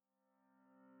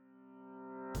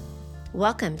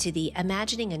Welcome to the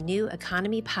Imagining a New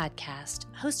Economy podcast,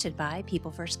 hosted by People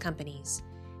First Companies.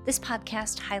 This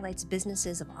podcast highlights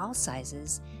businesses of all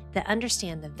sizes that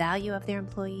understand the value of their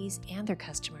employees and their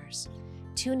customers.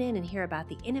 Tune in and hear about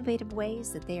the innovative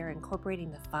ways that they are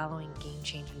incorporating the following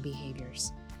game-changing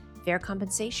behaviors: fair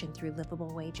compensation through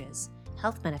livable wages,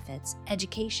 health benefits,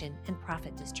 education, and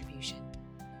profit distribution,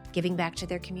 giving back to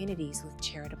their communities with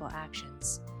charitable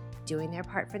actions, doing their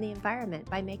part for the environment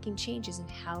by making changes in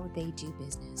how they do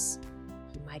business.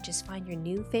 You might just find your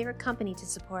new favorite company to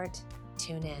support.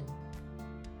 Tune in.